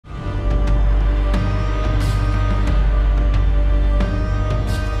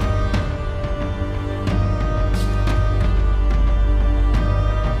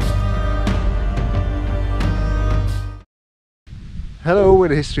Hello, we're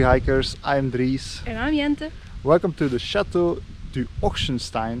the History Hikers. I'm Dries. And I'm Jente. Welcome to the Chateau du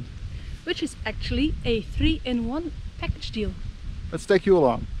Ochsenstein. Which is actually a 3-in-1 package deal. Let's take you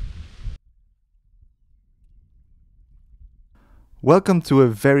along. Welcome to a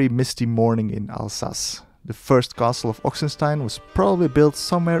very misty morning in Alsace. The first castle of Ochsenstein was probably built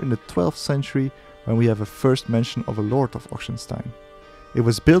somewhere in the 12th century when we have a first mention of a lord of Ochsenstein. It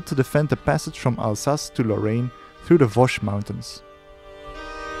was built to defend the passage from Alsace to Lorraine through the Vosges mountains.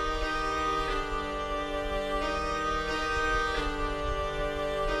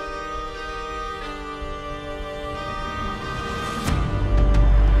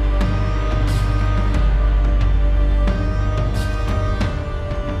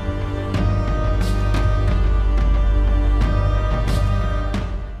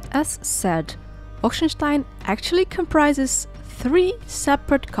 As said, Ochsenstein actually comprises 3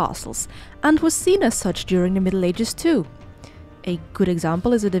 separate castles and was seen as such during the Middle Ages too. A good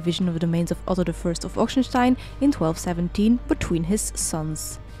example is a division of the domains of Otto I of Ochsenstein in 1217 between his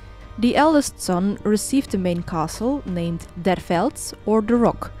sons. The eldest son received the main castle named Der Fels or the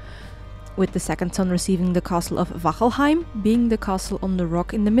Rock, with the second son receiving the castle of Wachelheim, being the castle on the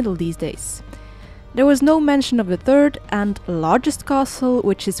rock in the middle these days. There was no mention of the third and largest castle,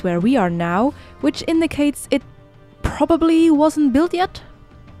 which is where we are now, which indicates it probably wasn't built yet.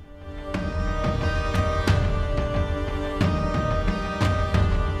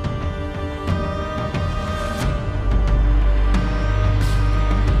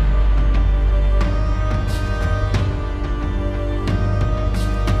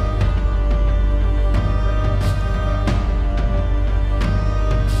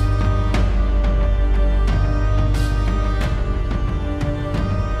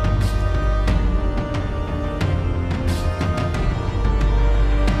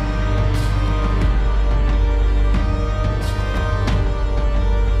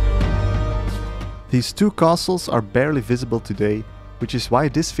 These 2 castles are barely visible today, which is why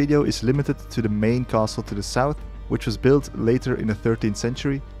this video is limited to the main castle to the south, which was built later in the 13th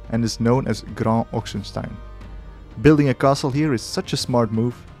century and is known as Grand Ochsenstein. Building a castle here is such a smart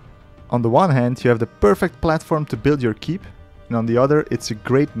move. On the one hand, you have the perfect platform to build your keep, and on the other, it's a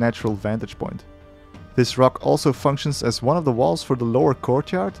great natural vantage point. This rock also functions as one of the walls for the lower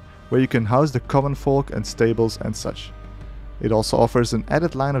courtyard, where you can house the common folk and stables and such. It also offers an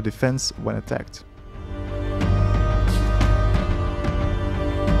added line of defense when attacked.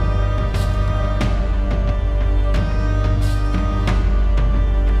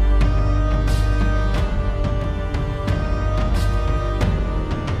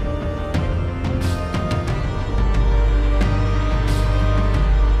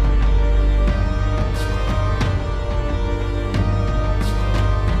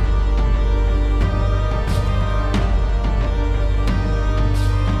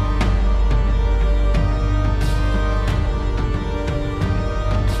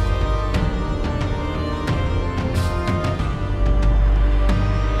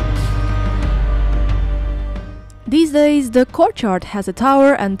 These days, the courtyard has a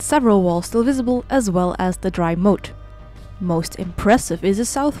tower and several walls still visible, as well as the dry moat. Most impressive is the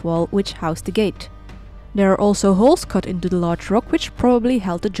south wall, which housed the gate. There are also holes cut into the large rock, which probably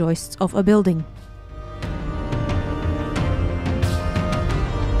held the joists of a building.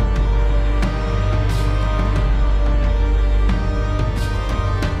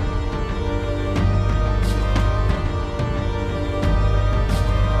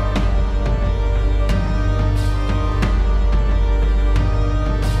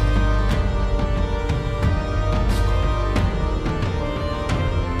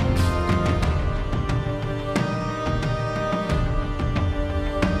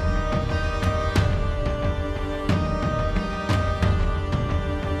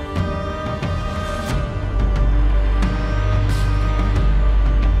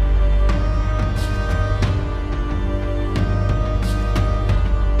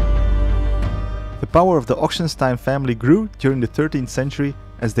 The power of the Ochsenstein family grew during the 13th century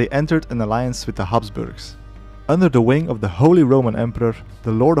as they entered an alliance with the Habsburgs. Under the wing of the Holy Roman Emperor,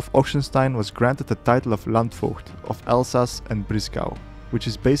 the Lord of Ochsenstein was granted the title of Landvoogd of Alsace and Brisgau, which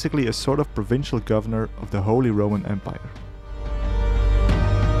is basically a sort of provincial governor of the Holy Roman Empire.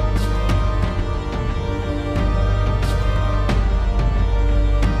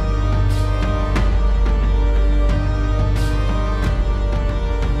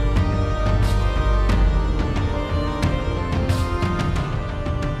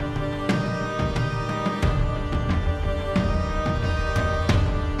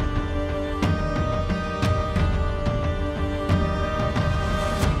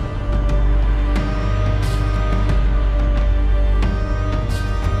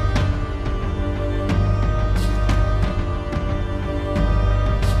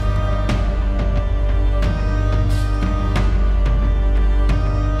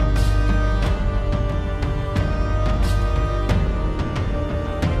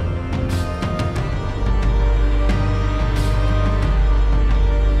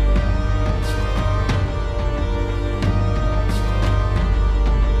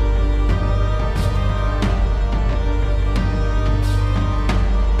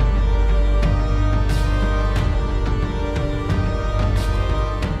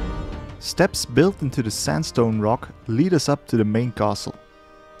 steps built into the sandstone rock lead us up to the main castle.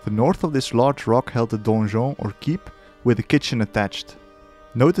 The north of this large rock held a donjon or keep with a kitchen attached.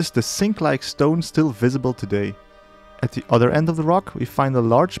 Notice the sink-like stone still visible today. At the other end of the rock we find a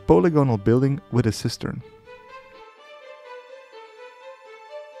large polygonal building with a cistern.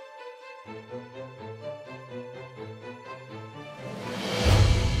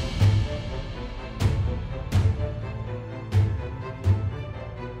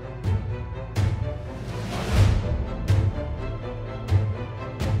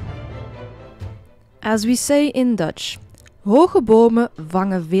 As we say in Dutch, hoge bomen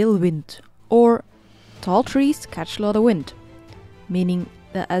vangen veel wind, or tall trees catch a lot of wind, meaning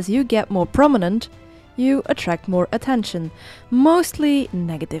that as you get more prominent, you attract more attention, mostly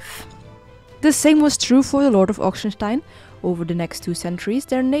negative. The same was true for the Lord of Ochsenstein. Over the next 2 centuries,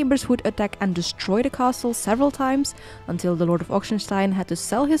 their neighbors would attack and destroy the castle several times, until the Lord of Ochsenstein had to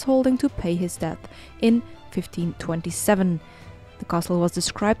sell his holding to pay his debt in 1527. The castle was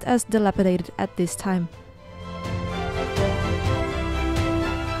described as dilapidated at this time.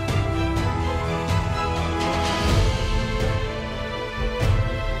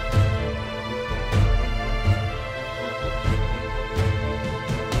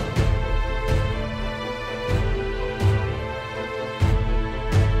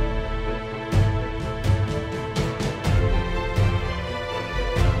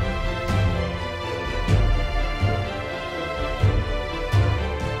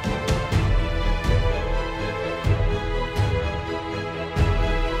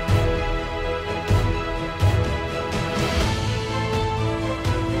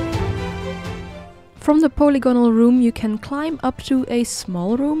 From the polygonal room you can climb up to a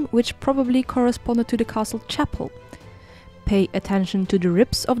small room which probably corresponded to the castle chapel. Pay attention to the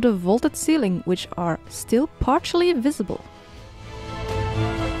ribs of the vaulted ceiling, which are still partially visible.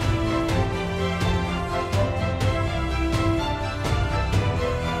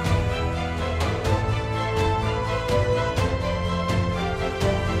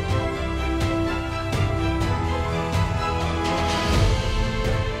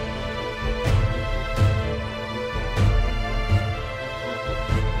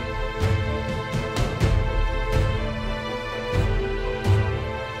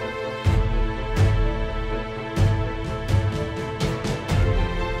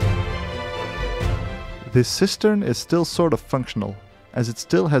 This cistern is still sort of functional, as it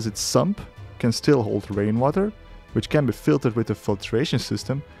still has its sump, can still hold rainwater, which can be filtered with a filtration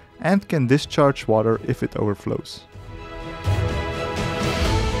system, and can discharge water if it overflows.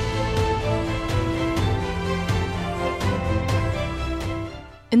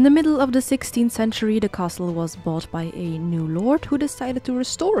 In the middle of the 16th century, the castle was bought by a new lord who decided to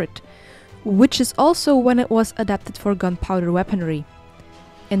restore it, which is also when it was adapted for gunpowder weaponry.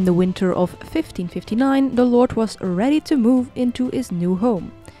 In the winter of 1559, the lord was ready to move into his new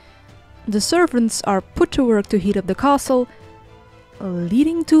home. The servants are put to work to heat up the castle,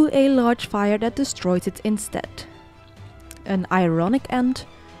 leading to a large fire that destroys it instead. An ironic end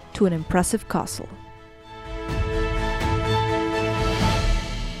to an impressive castle.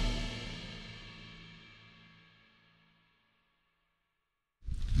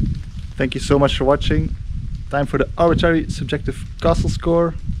 Thank you so much for watching. Time for the arbitrary subjective castle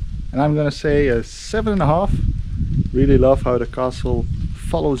score, and I'm gonna say a 7.5. Really love how the castle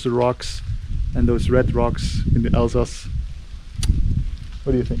follows the rocks and those red rocks in the Alsace.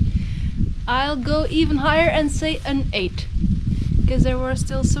 What do you think? I'll go even higher and say an 8, because there were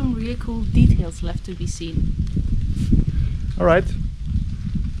still some really cool details left to be seen. Alright,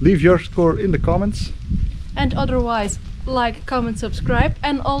 leave your score in the comments. And otherwise, like, comment, subscribe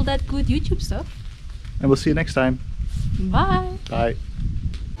and all that good YouTube stuff. And we'll see you next time. Bye! Bye.